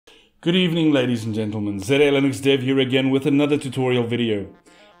Good evening, ladies and gentlemen. ZA Linux Dev here again with another tutorial video.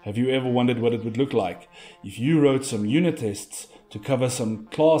 Have you ever wondered what it would look like if you wrote some unit tests to cover some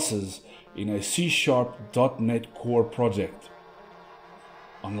classes in a C# .netCore project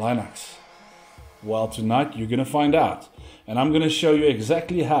on Linux? Well, tonight you're going to find out, and I'm going to show you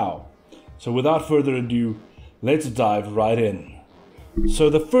exactly how. So without further ado, let's dive right in. So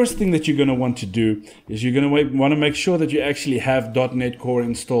the first thing that you're going to want to do is you're going to want to make sure that you actually have .netCore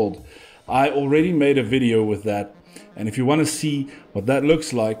installed. I already made a video with that, and if you want to see what that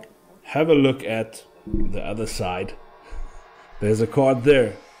looks like, have a look at the other side. There's a card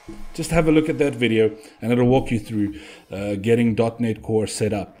there. Just have a look at that video and it'll walk you through getting .netCore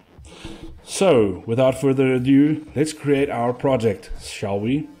set up. So without further ado, let's create our project, shall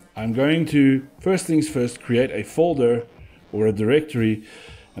we? I'm going to, first things first, create a folder or a directory,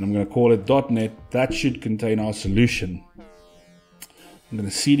 and I'm going to call it .net. That should contain our solution. I'm going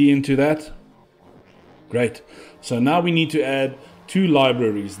to cd into that. Great. So now we need to add two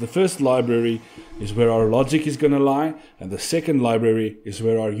libraries. The first library is where our logic is going to lie, and the second library is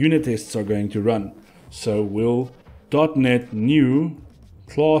where our unit tests are going to run. So we'll .net new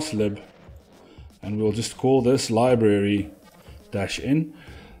classlib, and we'll just call this library -n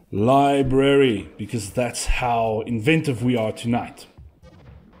library, because that's how inventive we are tonight.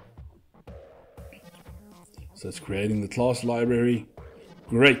 So it's creating the class library.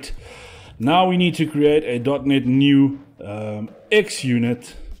 Great. Now we need to create a .net new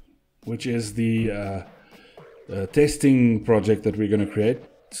xUnit, which is the testing project that we're going to create.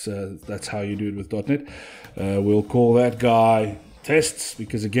 So that's how you do it with .net. We'll call that guy tests,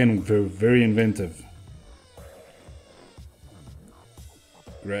 because again, we're very inventive.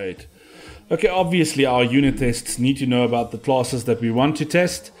 Great. Okay, obviously our unit tests need to know about the classes that we want to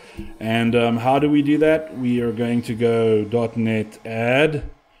test. And how do we do that? We are going to go .net add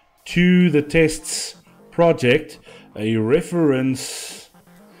to the tests project a reference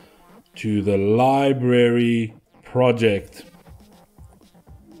to the library project.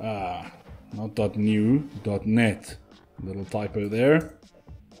 Not .new, .net. Little typo there.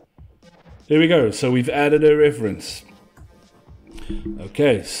 There we go. So we've added a reference.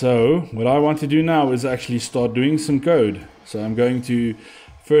 Okay, so what I want to do now is actually start doing some code. So I'm going to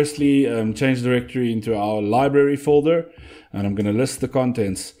firstly change directory into our library folder, and I'm going to list the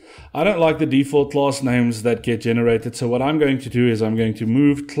contents. I don't like the default class names that get generated, so what I'm going to do is I'm going to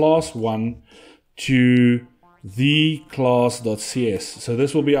move class1 to the class.cs. So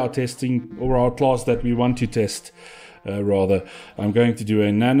this will be our testing, or our class that we want to test rather. I'm going to do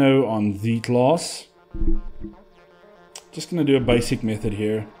a nano on the class. Just going to do a basic method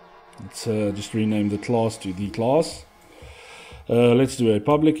here. Let's just rename the class to the class. Let's do a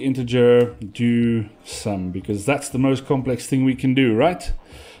public integer do sum, because that's the most complex thing we can do, right?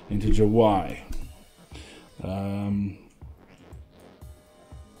 Integer y.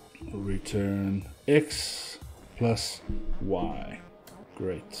 Return x plus y.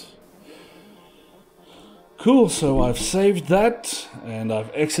 Great. Cool, so I've saved that and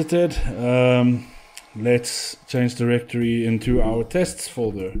I've exited. Let's change directory into our tests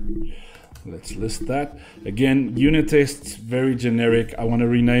folder. Let's list that. Again, unit tests, very generic. I want to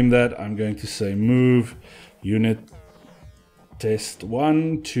rename that. I'm going to say move unit test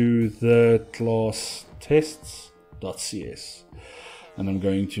 1 to the class tests.cs. And I'm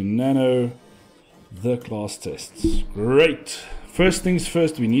going to nano the class tests. Great. First things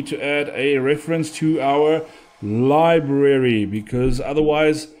first, we need to add a reference to our library, because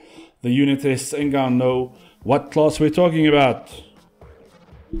otherwise the unit tests ain't gonna know what class we're talking about.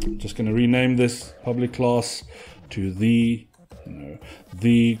 I'm just gonna rename this public class to the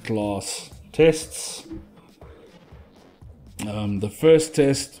class tests. The first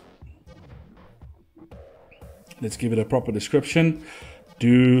test, let's give it a proper description.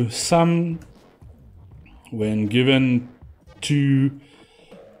 Do sum when given two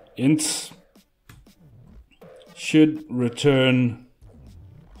ints should return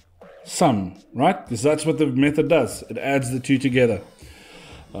sum, right? Because that's what the method does. It adds the two together.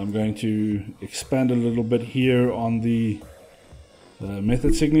 I'm going to expand a little bit here on the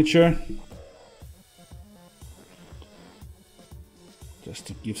method signature, just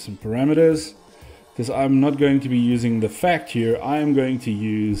to give some parameters, because I'm not going to be using the fact here. I am going to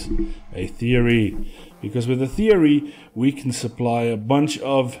use a theory, because with a theory we can supply a bunch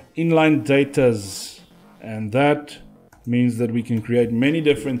of inline datas, and that means that we can create many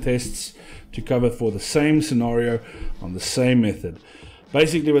different tests to cover for the same scenario on the same method.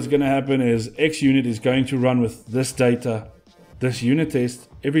 Basically what's going to happen is xUnit is going to run with this data, this unit test,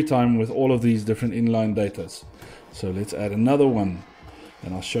 every time with all of these different inline datas. So let's add another one.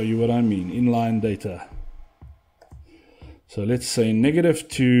 And I'll show you what I mean. Inline data. So let's say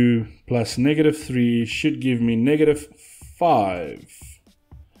 -2 plus -3 should give me -5.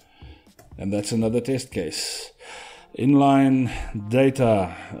 And that's another test case. Inline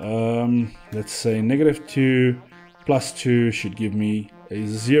data. Let's say -2 plus 2 should give me a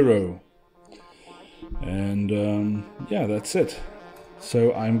 0. And yeah, that's it.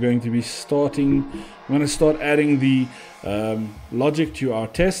 So I'm going to be I'm going to start adding the logic to our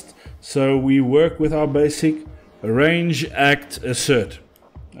test. So we work with our basic arrange, act, assert.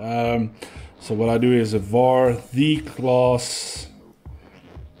 So what I do is a var the class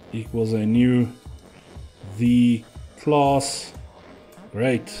equals a new the class.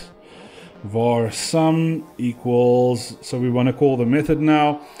 Great. Var sum equals, so we want to call the method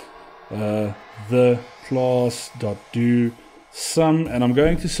now, the class dot do sum, and I'm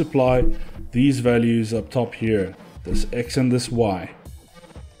going to supply these values up top here, this x and this y.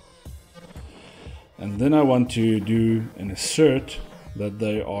 And then I want to do an assert that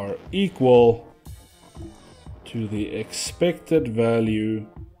they are equal to the expected value,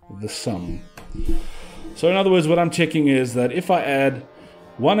 the sum. So in other words, what I'm checking is that if I add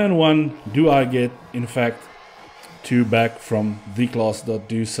 1 and 1, do I get, in fact, 2 back from the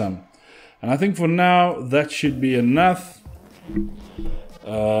class.doSum? And I think for now, that should be enough.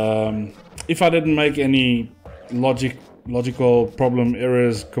 If I didn't make any logical problem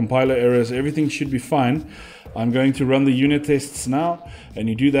errors, compiler errors, everything should be fine. I'm going to run the unit tests now, and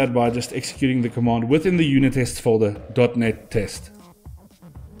you do that by just executing the command within the unit tests folder, .NET test.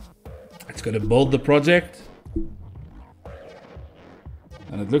 It's going to build the project.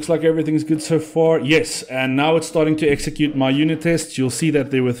 And it looks like everything's good so far. Yes, and now it's starting to execute my unit tests. You'll see that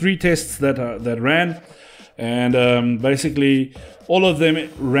there were 3 tests that ran. And basically, all of them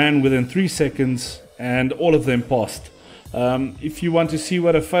ran within 3 seconds, and all of them passed. If you want to see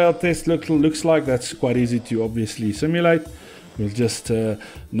what a failed test looks like, that's quite easy to obviously simulate. We'll just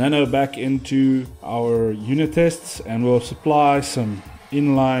nano back into our unit tests, and we'll supply some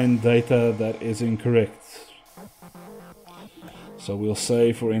inline data that is incorrect. So we'll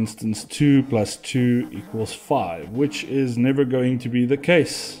say, for instance, 2 plus 2 equals 5, which is never going to be the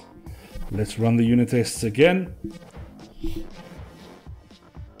case. Let's run the unit tests again.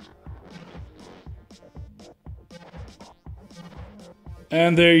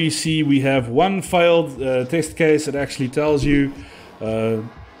 And there you see we have one failed test case. It actually tells you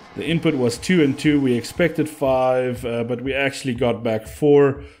the input was 2 and 2. We expected 5, but we actually got back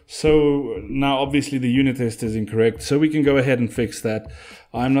 4. So now obviously the unit test is incorrect. So we can go ahead and fix that.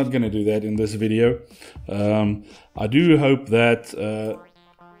 I'm not going to do that in this video. I do hope that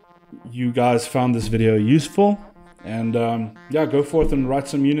you guys found this video useful. And yeah, go forth and write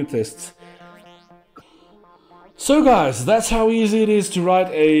some unit tests. So guys, that's how easy it is to write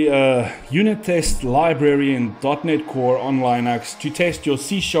a unit test library in netCore on Linux to test your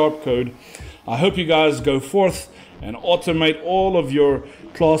C# code. I hope you guys go forth and automate all of your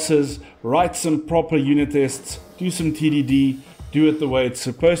classes, write some proper unit tests, do some TDD, do it the way it's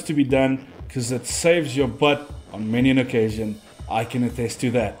supposed to be done, because it saves your butt on many an occasion. I can attest to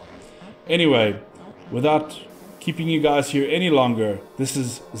that. Anyway, without keeping you guys here any longer, this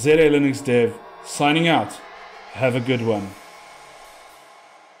is ZA Linux Dev signing out. Have a good one.